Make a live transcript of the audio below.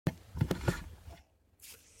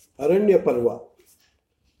ಅರಣ್ಯ ಪರ್ವ.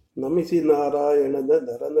 ನಮಿಸಿ ನಾರಾಯಣನ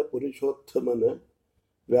ನರನ ಪುರುಷೋತ್ತಮನ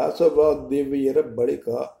ವ್ಯಾಸವಾಗ್ದೇವಿಯರ ಬಳಿಕ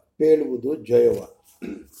ಪೇಳುವುದು ಜಯವ.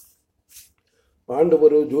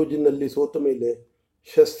 ಪಾಂಡವರು ಜೂಜಿನಲ್ಲಿ ಸೋತ ಮೇಲೆ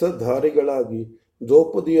ಶಸ್ತ್ರಧಾರಿಗಳಾಗಿ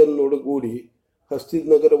ದ್ರೌಪದಿಯನ್ನೊಡಗೂಡಿ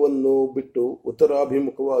ಹಸ್ತಿನಗರವನ್ನು ಬಿಟ್ಟು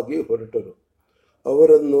ಉತ್ತರಾಭಿಮುಖವಾಗಿ ಹೊರಟರು.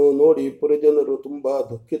 ಅವರನ್ನು ನೋಡಿ ಪುರಜನರು ತುಂಬ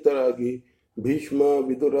ದುಃಖಿತರಾಗಿ ಭೀಷ್ಮ,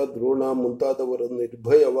 ವಿದುರ, ದ್ರೋಣ ಮುಂತಾದವರನ್ನು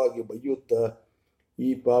ನಿರ್ಭಯವಾಗಿ ಬೈಯುತ್ತಾ, ಈ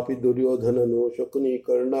ಪಾಪಿ ದುರ್ಯೋಧನನು, ಶಕುನಿ,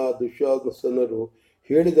 ಕರ್ಣ, ದುಶ್ಯಾಸನರು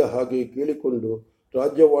ಹೇಳಿದ ಹಾಗೆ ಕೇಳಿಕೊಂಡು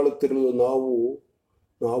ರಾಜ್ಯವಾಳುತ್ತಿರಲು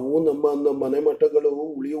ನಾವು ನಮ್ಮ ಮನೆಮಠಗಳು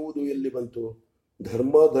ಉಳಿಯುವುದು ಎಲ್ಲಿ ಬಂತು?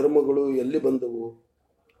 ಧರ್ಮಗಳು ಎಲ್ಲಿ ಬಂದವು?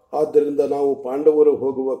 ಆದ್ದರಿಂದ ನಾವು ಪಾಂಡವರು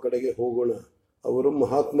ಹೋಗುವ ಕಡೆಗೆ ಹೋಗೋಣ. ಅವರು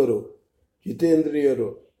ಮಹಾತ್ಮರು, ಜಿತೇಂದ್ರಿಯರು,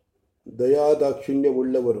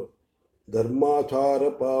 ದಯಾದಾಕ್ಷಿಣ್ಯವುಳ್ಳವರು, ಧರ್ಮಾಚಾರ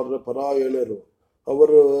ಪರಾಯಣರು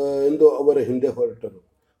ಎಂದು ಅವರ ಹಿಂದೆ ಹೊರಟರು.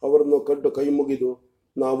 ಅವರನ್ನು ಕಂಡು ಕೈ ಮುಗಿದು,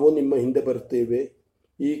 ನಾವು ನಿಮ್ಮ ಹಿಂದೆ ಬರುತ್ತೇವೆ.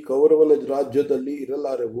 ಈ ಕೌರವನ ರಾಜ್ಯದಲ್ಲಿ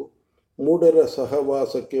ಇರಲಾರೆವು. ಮೂಢರ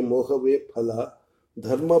ಸಹವಾಸಕ್ಕೆ ಮೋಹವೇ ಫಲ.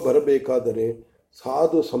 ಧರ್ಮ ಬರಬೇಕಾದರೆ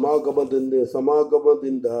ಸಾಧು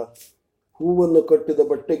ಸಮಾಗಮದಿಂದ ಹೂವನ್ನು ಕಟ್ಟಿದ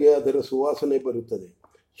ಬಟ್ಟೆಗೆ ಅದರ ಸುವಾಸನೆ ಬರುತ್ತದೆ.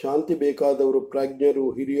 ಶಾಂತಿ ಬೇಕಾದವರು ಪ್ರಾಜ್ಞರು,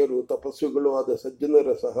 ಹಿರಿಯರು, ತಪಸ್ವಿಗಳು ಆದ ಸಜ್ಜನರ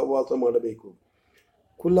ಸಹವಾಸ ಮಾಡಬೇಕು.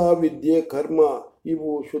 ಕುಲ, ವಿದ್ಯೆ, ಕರ್ಮ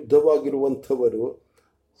ಇವು ಶುದ್ಧವಾಗಿರುವಂಥವರ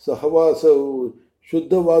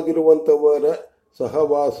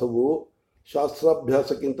ಸಹವಾಸವು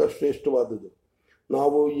ಶಾಸ್ತ್ರಾಭ್ಯಾಸಕ್ಕಿಂತ ಶ್ರೇಷ್ಠವಾದುದು.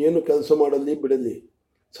 ನಾವು ಏನು ಕೆಲಸ ಮಾಡಲಿ ಬಿಡಲಿ,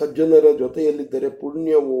 ಸಜ್ಜನರ ಜೊತೆಯಲ್ಲಿದ್ದರೆ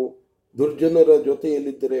ಪುಣ್ಯವು, ದುರ್ಜನರ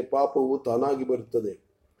ಜೊತೆಯಲ್ಲಿದ್ದರೆ ಪಾಪವು ತಾನಾಗಿ ಬರುತ್ತದೆ.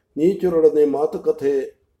 ನೀಚರೊಡನೆ ಮಾತುಕತೆ,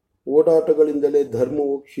 ಓಡಾಟಗಳಿಂದಲೇ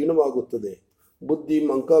ಧರ್ಮವು ಕ್ಷೀಣವಾಗುತ್ತದೆ, ಬುದ್ಧಿ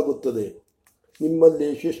ಮಂಕಾಗುತ್ತದೆ. ನಿಮ್ಮಲ್ಲಿ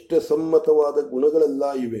ಶಿಷ್ಟ ಸಮ್ಮತವಾದ ಗುಣಗಳೆಲ್ಲ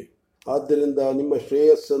ಇವೆ. ಆದ್ದರಿಂದ ನಿಮ್ಮ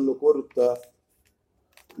ಶ್ರೇಯಸ್ಸನ್ನು ಕೋರುತ್ತಾ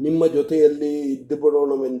ನಿಮ್ಮ ಜೊತೆಯಲ್ಲಿ ಇದ್ದು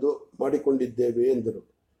ಬಿಡೋಣವೆಂದು ಮಾಡಿಕೊಂಡಿದ್ದೇವೆ ಎಂದರು.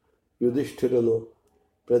 ಯುಧಿಷ್ಠಿರನು,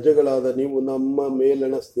 ಪ್ರಜೆಗಳಾದ ನೀವು ನಮ್ಮ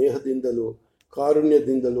ಮೇಲಣ ಸ್ನೇಹದಿಂದಲೂ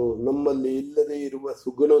ಕಾರುಣ್ಯದಿಂದಲೂ ನಮ್ಮಲ್ಲಿ ಇಲ್ಲದೇ ಇರುವ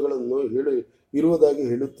ಸುಗುಣಗಳನ್ನು ಇರುವುದಾಗಿ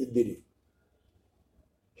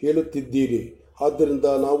ಹೇಳುತ್ತಿದ್ದೀರಿ. ಆದ್ದರಿಂದ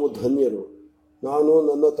ನಾವು ಧನ್ಯರು. ನಾನು,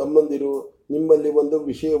 ನನ್ನ ತಮ್ಮಂದಿರು ನಿಮ್ಮಲ್ಲಿ ಒಂದು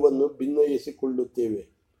ವಿಷಯವನ್ನು ಭಿನ್ನಯಿಸಿಕೊಳ್ಳುತ್ತೇವೆ.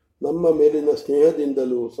 ನಮ್ಮ ಮೇಲಿನ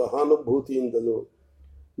ಸ್ನೇಹದಿಂದಲೂ ಸಹಾನುಭೂತಿಯಿಂದಲೂ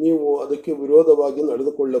ನೀವು ಅದಕ್ಕೆ ವಿರೋಧವಾಗಿ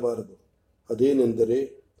ನಡೆದುಕೊಳ್ಳಬಾರದು. ಅದೇನೆಂದರೆ,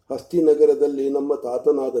 ಹಸ್ತಿನಗರದಲ್ಲಿ ನಮ್ಮ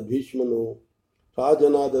ತಾತನಾದ ಭೀಷ್ಮನು,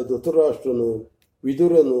 ರಾಜನಾದ ಧೃತರಾಷ್ಟ್ರನು,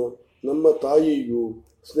 ವಿದುರನು, ನಮ್ಮ ತಾಯಿಯೂ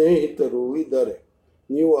ಸ್ನೇಹಿತರೂ ಇದ್ದಾರೆ.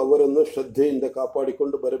 ನೀವು ಅವರನ್ನು ಶ್ರದ್ಧೆಯಿಂದ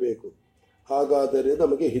ಕಾಪಾಡಿಕೊಂಡು ಬರಬೇಕು. ಹಾಗಾದರೆ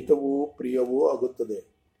ನಮಗೆ ಹಿತವೂ ಪ್ರಿಯವೂ ಆಗುತ್ತದೆ.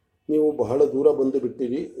 ನೀವು ಬಹಳ ದೂರ ಬಂದು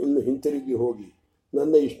ಬಿಟ್ಟಿರಿ, ಇನ್ನು ಹಿಂತಿರುಗಿ ಹೋಗಿ.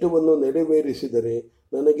 ನನ್ನ ಇಷ್ಟವನ್ನು ನೆರವೇರಿಸಿದರೆ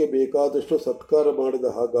ನನಗೆ ಬೇಕಾದಷ್ಟು ಸತ್ಕಾರ ಮಾಡಿದ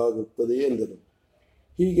ಹಾಗಾಗುತ್ತದೆ ಎಂದರು.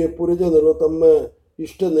 ಹೀಗೆ ಪುರಜನರು ತಮ್ಮ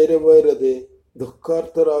ಇಷ್ಟ ನೆರವೇರದೆ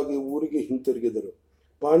ದುಃಖಾರ್ಥರಾಗಿ ಊರಿಗೆ ಹಿಂತಿರುಗಿದರು.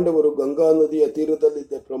 ಪಾಂಡವರು ಗಂಗಾ ನದಿಯ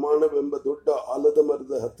ತೀರದಲ್ಲಿದ್ದ ಪ್ರಮಾಣವೆಂಬ ದೊಡ್ಡ ಆಲದ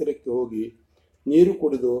ಮರದ ಹತ್ತಿರಕ್ಕೆ ಹೋಗಿ ನೀರು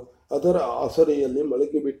ಕುಡಿದು ಅದರ ಆಸರೆಯಲ್ಲಿ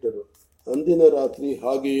ಮಲಗಿಬಿಟ್ಟರು. ಅಂದಿನ ರಾತ್ರಿ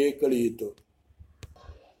ಹಾಗೆಯೇ ಕಳೆಯಿತು.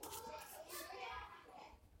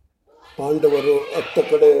 ಪಾಂಡವರು ಅತ್ತ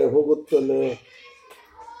ಕಡೆ ಹೋಗುತ್ತಲೇ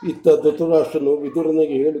ಇತ್ತ ಧೃತರಾಷ್ಟ್ರನು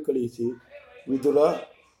ವಿದುರನಿಗೆ ಹೇಳಿ ಕಳಿಸಿ, ವಿದುರ,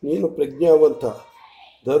 ನೀನು ಪ್ರಜ್ಞಾವಂತ,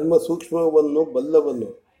 ಧರ್ಮ ಸೂಕ್ಷ್ಮವನ್ನು ಬಲ್ಲವನು,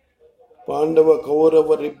 ಪಾಂಡವ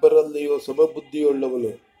ಕೌರವರಿಬ್ಬರಲ್ಲಿಯೂ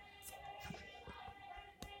ಸಮಬುದ್ಧಿಯುಳ್ಳವನು.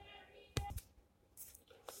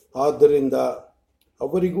 ಆದ್ದರಿಂದ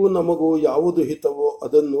ಅವರಿಗೂ ನಮಗೂ ಯಾವುದು ಹಿತವೋ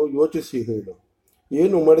ಅದನ್ನು ಯೋಚಿಸಿ ಹೇಳು.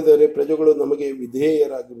 ಏನು ಮಾಡಿದರೆ ಪ್ರಜೆಗಳು ನಮಗೆ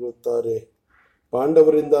ವಿಧೇಯರಾಗಿರುತ್ತಾರೆ?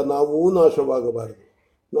 ಪಾಂಡವರಿಂದ ನಾವೂ ನಾಶವಾಗಬಾರದು,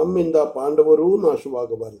 ನಮ್ಮಿಂದ ಪಾಂಡವರೂ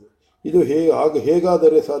ನಾಶವಾಗಬಾರದು. ಇದು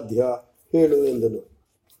ಹೇಗಾದರೆ ಸಾಧ್ಯ ಹೇಳು ಎಂದನು.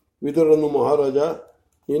 ವಿದುರನು, ಮಹಾರಾಜ,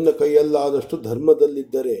 ನಿನ್ನ ಕೈಯಲ್ಲಾದಷ್ಟು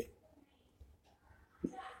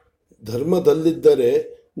ಧರ್ಮದಲ್ಲಿದ್ದರೆ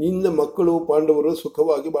ನಿನ್ನ ಮಕ್ಕಳು ಪಾಂಡವರು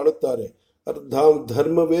ಸುಖವಾಗಿ ಬಾಳುತ್ತಾರೆ.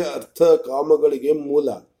 ಧರ್ಮವೇ ಅರ್ಥ ಕಾಮಗಳಿಗೆ ಮೂಲ.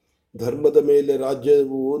 ಧರ್ಮದ ಮೇಲೆ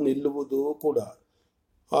ರಾಜ್ಯವು ನಿಲ್ಲುವುದು ಕೂಡ.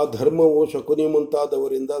 ಆ ಧರ್ಮವು ಶಕುನಿ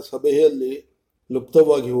ಮುಂತಾದವರಿಂದ ಸಭೆಯಲ್ಲಿ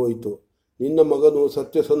ಲುಪ್ತವಾಗಿ ಹೋಯಿತು. ನಿನ್ನ ಮಗನು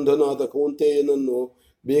ಸತ್ಯಸಂಧನಾದ ಕೌಂತೆಯನನ್ನು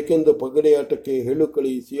ಬೇಕೆಂದು ಪಗಡೆಯಾಟಕ್ಕೆ ಹೇಳು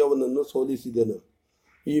ಕಳುಹಿಸಿ ಅವನನ್ನು ಸೋಲಿಸಿದನು.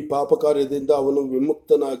 ಈ ಪಾಪ ಕಾರ್ಯದಿಂದ ಅವನು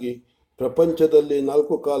ವಿಮುಕ್ತನಾಗಿ ಪ್ರಪಂಚದಲ್ಲಿ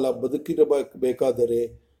 4 ಕಾಲ ಬದುಕಿರಬೇಕಾದರೆ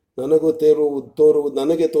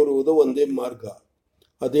ನನಗೆ ತೋರುವುದು ಒಂದೇ ಮಾರ್ಗ.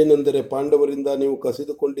 ಅದೇನೆಂದರೆ, ಪಾಂಡವರಿಂದ ನೀವು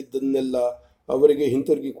ಕಸಿದುಕೊಂಡಿದ್ದನ್ನೆಲ್ಲ ಅವರಿಗೆ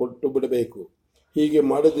ಹಿಂತಿರುಗಿ ಕೊಟ್ಟು ಬಿಡಬೇಕು. ಹೀಗೆ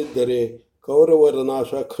ಮಾಡದಿದ್ದರೆ ಕೌರವರ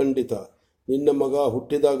ನಾಶ ಖಂಡಿತ. ನಿನ್ನ ಮಗ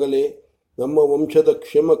ಹುಟ್ಟಿದಾಗಲೇ ನಮ್ಮ ವಂಶದ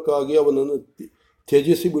ಕ್ಷೇಮಕ್ಕಾಗಿ ಅವನನ್ನು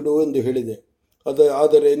ತ್ಯಜಿಸಿಬಿಡು ಎಂದು ಹೇಳಿದೆ.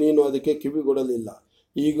 ಆದರೆ ನೀನು ಅದಕ್ಕೆ ಕಿವಿಗೊಡಲಿಲ್ಲ.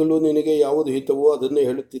 ಈಗಲೂ ನಿನಗೆ ಯಾವುದು ಹಿತವೋ ಅದನ್ನೇ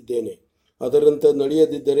ಹೇಳುತ್ತಿದ್ದೇನೆ. ಅದರಂತೆ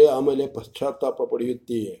ನಡೆಯದಿದ್ದರೆ ಆಮೇಲೆ ಪಶ್ಚಾತ್ತಾಪ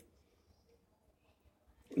ಪಡೆಯುತ್ತೀಯೇ.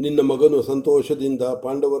 ನಿನ್ನ ಮಗನು ಸಂತೋಷದಿಂದ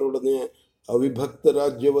ಪಾಂಡವರೊಡನೆ ಅವಿಭಕ್ತ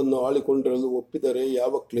ರಾಜ್ಯವನ್ನು ಆಳಿಕೊಂಡಿರಲು ಒಪ್ಪಿದರೆ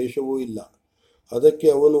ಯಾವ ಕ್ಲೇಶವೂ ಇಲ್ಲ. ಅದಕ್ಕೆ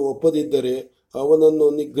ಅವನು ಒಪ್ಪದಿದ್ದರೆ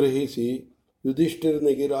ಅವನನ್ನು ನಿಗ್ರಹಿಸಿ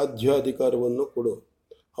ಯುಧಿಷ್ಠಿರನಿಗೆ ರಾಜ್ಯಾಧಿಕಾರವನ್ನು ಕೊಡು.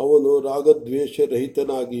 ಅವನು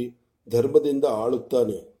ರಾಗದ್ವೇಷರಹಿತನಾಗಿ ಧರ್ಮದಿಂದ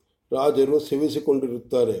ಆಳುತ್ತಾನೆ. ರಾಜರು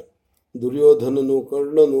ಸೇವಿಸಿಕೊಂಡಿರುತ್ತಾರೆ. ದುರ್ಯೋಧನನು,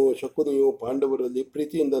 ಕರ್ಣನು, ಶಕುನಿಯು ಪಾಂಡವರಲ್ಲಿ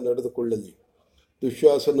ಪ್ರೀತಿಯಿಂದ ನಡೆದುಕೊಳ್ಳಲಿ.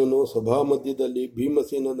 ದುಶ್ಯಾಸನನು ಸಭಾಮಧ್ಯದಲ್ಲಿ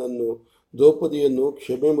ಭೀಮಸೇನನನ್ನು, ದ್ರೌಪದಿಯನ್ನು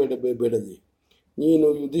ಕ್ಷಮೆ ಬಿಡಲಿ.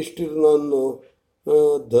 ನೀನು ಯುಧಿಷ್ಠಿರನನ್ನು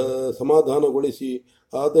ಸಮಾಧಾನಗೊಳಿಸಿ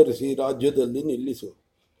ಆಧರಿಸಿ ರಾಜ್ಯದಲ್ಲಿ ನಿಲ್ಲಿಸು.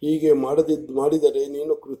 ಹೀಗೆ ಮಾಡಿದರೆ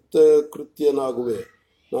ನೀನು ಕೃತ್ಯನಾಗುವೆ.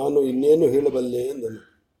 ನಾನು ಇನ್ನೇನು ಹೇಳಬಲ್ಲೆ ಎಂದನು.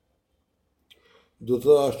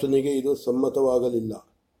 ಧೃತರಾಷ್ಟ್ರನಿಗೆ ಇದು ಸಮ್ಮತವಾಗಲಿಲ್ಲ.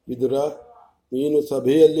 ವಿದುರ, ನೀನು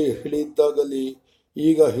ಸಭೆಯಲ್ಲಿ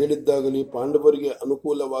ಈಗ ಹೇಳಿದ್ದಾಗಲಿ ಪಾಂಡವರಿಗೆ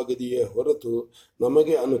ಅನುಕೂಲವಾಗಿದೆಯೇ ಹೊರತು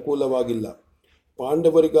ನಮಗೆ ಅನುಕೂಲವಾಗಿಲ್ಲ.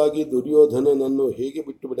 ಪಾಂಡವರಿಗಾಗಿ ದುರ್ಯೋಧನನನ್ನು ಹೇಗೆ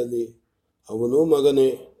ಬಿಟ್ಟು ಬಿಡಲಿ? ಅವನು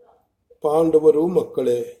ಮಗನೇ, ಪಾಂಡವರು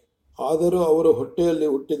ಮಕ್ಕಳೇ. ಆದರೂ ಅವನು ಹೊಟ್ಟೆಯಲ್ಲಿ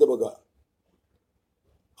ಹುಟ್ಟಿದ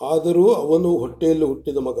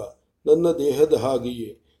ಮಗ. ನನ್ನ ದೇಹದ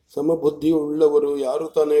ಹಾಗೆಯೇ ಸಮಬುದ್ಧಿ ಉಳ್ಳವರು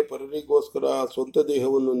ಯಾರು ತಾನೇ ಪರರಿಗೋಸ್ಕರ ಸ್ವಂತ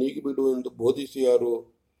ದೇಹವನ್ನು ನೀಗಿಬಿಡು ಎಂದು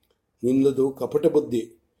ಬೋಧಿಸಿಯಾರು? ನಿನ್ನದು ಕಪಟ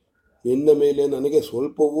ಬುದ್ಧಿ. ನಿನ್ನ ಮೇಲೆ ನನಗೆ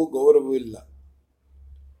ಸ್ವಲ್ಪವೂ ಗೌರವವಿಲ್ಲ.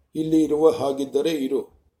 ಇಲ್ಲಿ ಇರುವ ಹಾಗಿದ್ದರೆ ಇರು,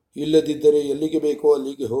 ಇಲ್ಲದಿದ್ದರೆ ಎಲ್ಲಿಗೆ ಬೇಕೋ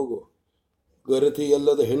ಅಲ್ಲಿಗೆ ಹೋಗು.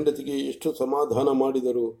 ಗರತಿಯಲ್ಲದ ಹೆಂಡತಿಗೆ ಎಷ್ಟು ಸಮಾಧಾನ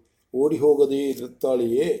ಮಾಡಿದರೂ ಓಡಿ ಹೋಗದೇ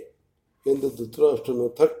ಇರುತ್ತಾಳೆಯೇ ಎಂದು ಧೃತರಾಷ್ಟ್ರನು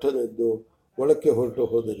ಥಟ್ಟನೆದ್ದು ಒಳಕ್ಕೆ ಹೊರಟು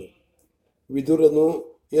ಹೋದನು.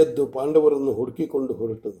 ವಿದುರನು ಎದ್ದು ಪಾಂಡವರನ್ನು ಹುಡುಕಿಕೊಂಡು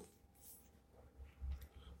ಹೊರಟನು.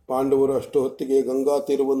 ಪಾಂಡವರು ಅಷ್ಟು ಹೊತ್ತಿಗೆ ಗಂಗಾ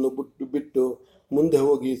ತೀರವನ್ನು ಬಿಟ್ಟು ಮುಂದೆ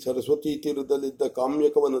ಹೋಗಿ ಸರಸ್ವತಿ ತೀರದಲ್ಲಿದ್ದ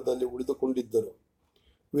ಕಾಮ್ಯಕವನದಲ್ಲಿ ಉಳಿದುಕೊಂಡಿದ್ದರು.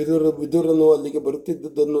 ವಿದುರನು ಅಲ್ಲಿಗೆ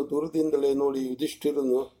ಬರುತ್ತಿದ್ದುದನ್ನು ದೂರದಿಂದಲೇ ನೋಡಿ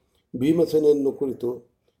ಯುಧಿಷ್ಠಿರನು ಭೀಮಸೇನನ್ನು ಕುರಿತು,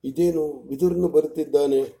 ಇದೇನು ವಿದುರನು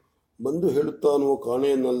ಬರುತ್ತಿದ್ದಾನೆ, ಬಂದು ಹೇಳುತ್ತಾನೋ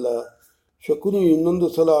ಕಾಣೆಯನ್ನಲ್ಲ, ಶಕುನಿ ಇನ್ನೊಂದು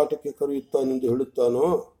ಸಲ ಆಟಕ್ಕೆ ಕರೆಯುತ್ತಾನೆಂದು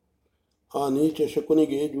ಹೇಳುತ್ತಾನೋ? ಆ ನೀಚ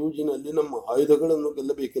ಶಕುನಿಗೆ ಜೂಜಿನಲ್ಲಿ ನಮ್ಮ ಆಯುಧಗಳನ್ನು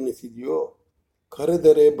ಗೆಲ್ಲಬೇಕೆನ್ನಿಸಿದೆಯೋ?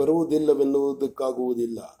 ಕರೆದರೆ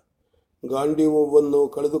ಬರುವುದಿಲ್ಲವೆನ್ನುವುದಕ್ಕಾಗುವುದಿಲ್ಲ. ಗಾಂಡೀವವನ್ನು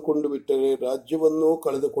ಕಳೆದುಕೊಂಡು ಬಿಟ್ಟರೆ ರಾಜ್ಯವನ್ನೂ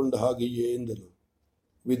ಕಳೆದುಕೊಂಡ ಹಾಗೆಯೇ ಎಂದನು.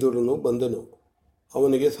 ವಿದುರನು ಬಂದನು.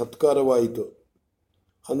 ಅವನಿಗೆ ಸತ್ಕಾರವಾಯಿತು.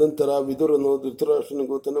 ಅನಂತರ ವಿದುರನು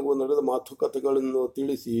ಧೃತರಾಷ್ಟ್ರನಿಗೂ ತನಗೂ ನಡೆದ ಮಾತುಕತೆಗಳನ್ನು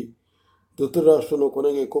ತಿಳಿಸಿ, ಧೃತರಾಷ್ಟ್ರನು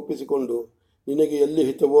ಕೊನೆಗೆ ಕೋಪಿಸಿಕೊಂಡು, ನಿನಗೆ ಎಲ್ಲಿ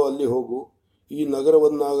ಹಿತವೋ ಅಲ್ಲಿ ಹೋಗು. ಈ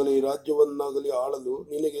ನಗರವನ್ನಾಗಲಿ ರಾಜ್ಯವನ್ನಾಗಲಿ ಆಳಲು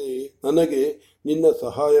ನನಗೆ ನಿನ್ನ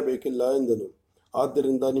ಸಹಾಯ ಬೇಕಿಲ್ಲ ಎಂದನು.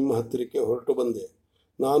 ಆದ್ದರಿಂದ ನಿಮ್ಮ ಹತ್ತಿರಕ್ಕೆ ಹೊರಟು ಬಂದೆ.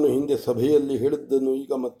 ನಾನು ಹಿಂದೆ ಸಭೆಯಲ್ಲಿ ಹೇಳಿದ್ದನ್ನು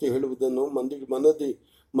ಈಗ ಮತ್ತೆ ಹೇಳುವುದನ್ನು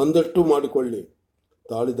ಮಂದಟ್ಟು ಮಾಡಿಕೊಳ್ಳಿ.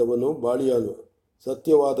 ತಾಳಿದವನು ಬಾಳಿಯಾನು.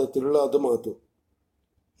 ಸತ್ಯವಾದ ತಿರುಳಾದ ಮಾತು.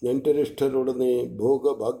 ನೆಂಟರಿಷ್ಠರೊಡನೆ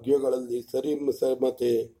ಭೋಗ ಭಾಗ್ಯಗಳಲ್ಲಿ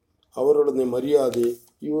ಸಮತೆ, ಅವರೊಡನೆ ಮರ್ಯಾದೆ,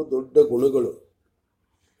 ಇವು ದೊಡ್ಡ ಗುಣಗಳು.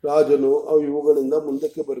 ರಾಜನು ಇವುಗಳಿಂದ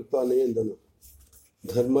ಮುಂದಕ್ಕೆ ಬರುತ್ತಾನೆ ಎಂದನು.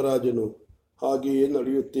 ಧರ್ಮರಾಜನು ಹಾಗೆಯೇ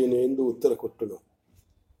ನಡೆಯುತ್ತೇನೆ ಎಂದು ಉತ್ತರ ಕೊಟ್ಟನು.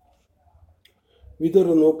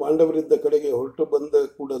 ವಿದುರನು ಪಾಂಡವರಿದ್ದ ಕಡೆಗೆ ಹೊರಟು ಬಂದ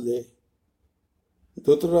ಕೂಡಲೇ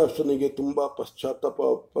ಧೃತರಾಷ್ಟ್ರನಿಗೆ ತುಂಬ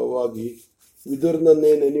ಪಶ್ಚಾತ್ತಾಪವಾಗಿ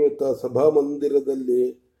ವಿದುರನನ್ನೇ ನೆನೆಯುತ್ತಾ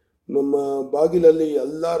ಸಭಾಮಂದಿರದಲ್ಲಿ ನಮ್ಮ ಬಾಗಿಲಲ್ಲಿ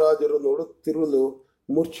ಎಲ್ಲ ರಾಜರು ನೋಡುತ್ತಿರಲು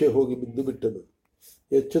ಮೂರ್ಛೆ ಹೋಗಿ ಬಿದ್ದು ಬಿಟ್ಟನು.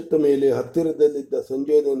 ಎಚ್ಚೆತ್ತ ಮೇಲೆ ಹತ್ತಿರದಲ್ಲಿದ್ದ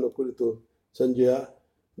ಸಂಜಯನನ್ನು ಕುರಿತು, ಸಂಜಯ,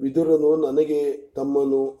 ವಿದುರನು ನನಗೆ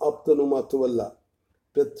ತಮ್ಮನು ಆಪ್ತನು ಮಾತ್ರವಲ್ಲ,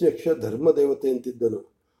 ಪ್ರತ್ಯಕ್ಷ ಧರ್ಮದೇವತೆ ಅಂತಿದ್ದನು.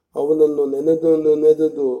 ಅವನನ್ನು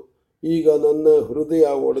ನೆನೆದು ಈಗ ನನ್ನ ಹೃದಯ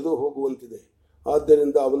ಒಡೆದು ಹೋಗುವಂತಿದೆ.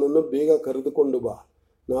 ಆದ್ದರಿಂದ ಅವನನ್ನು ಬೇಗ ಕರೆದುಕೊಂಡು ಬಾ.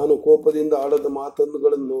 ನಾನು ಕೋಪದಿಂದ ಆಡದ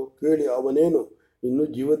ಮಾತುಗಳನ್ನು ಕೇಳಿ ಅವನೇನು ಇನ್ನೂ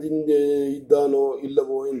ಜೀವದಿಂದ ಇದ್ದಾನೋ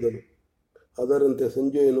ಇಲ್ಲವೋ ಎಂದನು. ಅದರಂತೆ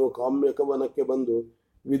ಸಂಜಯನು ಕಾಮ್ಯಕವನಕ್ಕೆ ಬಂದು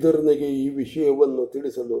ವಿದುರನಿಗೆ ಈ ವಿಷಯವನ್ನು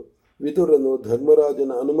ತಿಳಿಸಲು ವಿದುರನು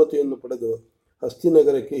ಧರ್ಮರಾಜನ ಅನುಮತಿಯನ್ನು ಪಡೆದು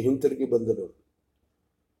ಹಸ್ತಿನಗರಕ್ಕೆ ಹಿಂತಿರುಗಿ ಬಂದನು.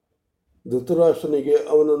 ಧೃತರಾಷ್ಟ್ರನಿಗೆ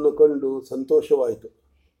ಅವನನ್ನು ಕಂಡು ಸಂತೋಷವಾಯಿತು.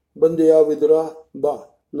 ಬಂದೆಯಾ ವಿದುರ,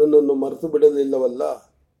 ಬಾ, ನನ್ನನ್ನು ಮರೆತು ಬಿಡಲಿಲ್ಲವಲ್ಲ.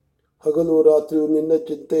 ಹಗಲು ರಾತ್ರಿಯೂ ನಿನ್ನ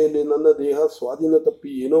ಚಿಂತೆಯಲ್ಲಿ ನನ್ನ ದೇಹ ಸ್ವಾಧೀನ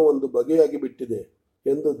ತಪ್ಪಿ ಏನೋ ಒಂದು ಬಗೆಯಾಗಿ ಬಿಟ್ಟಿದೆ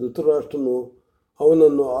ಎಂದು ಧೃತರಾಷ್ಟ್ರನು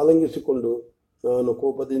ಅವನನ್ನು ಆಲಂಗಿಸಿಕೊಂಡು, ನಾನು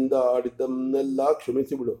ಕೋಪದಿಂದ ಆಡಿದ್ದನ್ನೆಲ್ಲ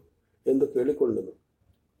ಕ್ಷಮಿಸಿಬಿಡು ಎಂದು ಕೇಳಿಕೊಂಡನು.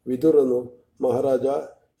 ವಿದುರನು, ಮಹಾರಾಜ,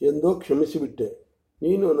 ಎಂದೋ ಕ್ಷಮಿಸಿಬಿಟ್ಟೆ.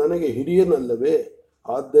 ನೀನು ನನಗೆ ಹಿರಿಯನಲ್ಲವೇ?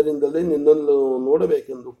 ಆದ್ದರಿಂದಲೇ ನಿನ್ನನ್ನು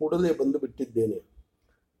ನೋಡಬೇಕೆಂದು ಕೂಡಲೇ ಬಂದು ಬಿಟ್ಟಿದ್ದೇನೆ.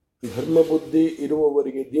 ಧರ್ಮಬುದ್ಧಿ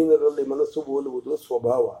ಇರುವವರಿಗೆ ದೀನರಲ್ಲಿ ಮನಸ್ಸು ಓಲುವುದು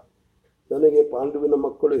ಸ್ವಭಾವ. ನನಗೆ ಪಾಂಡುವಿನ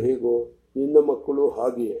ಮಕ್ಕಳು ಹೇಗೋ ನಿನ್ನ ಮಕ್ಕಳು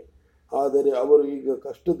ಹಾಗೆಯೇ. ಆದರೆ ಅವರು ಈಗ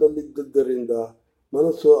ಕಷ್ಟದಲ್ಲಿದ್ದುದರಿಂದ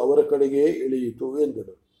ಮನಸ್ಸು ಅವರ ಕಡೆಗೇ ಇಳಿಯಿತು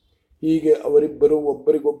ಎಂದನು. ಹೀಗೆ ಅವರಿಬ್ಬರು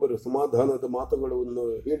ಒಬ್ಬರಿಗೊಬ್ಬರು ಸಮಾಧಾನದ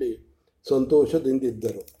ಮಾತುಗಳನ್ನು ಹೇಳಿ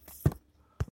ಸಂತೋಷದಿಂದಿದ್ದರು.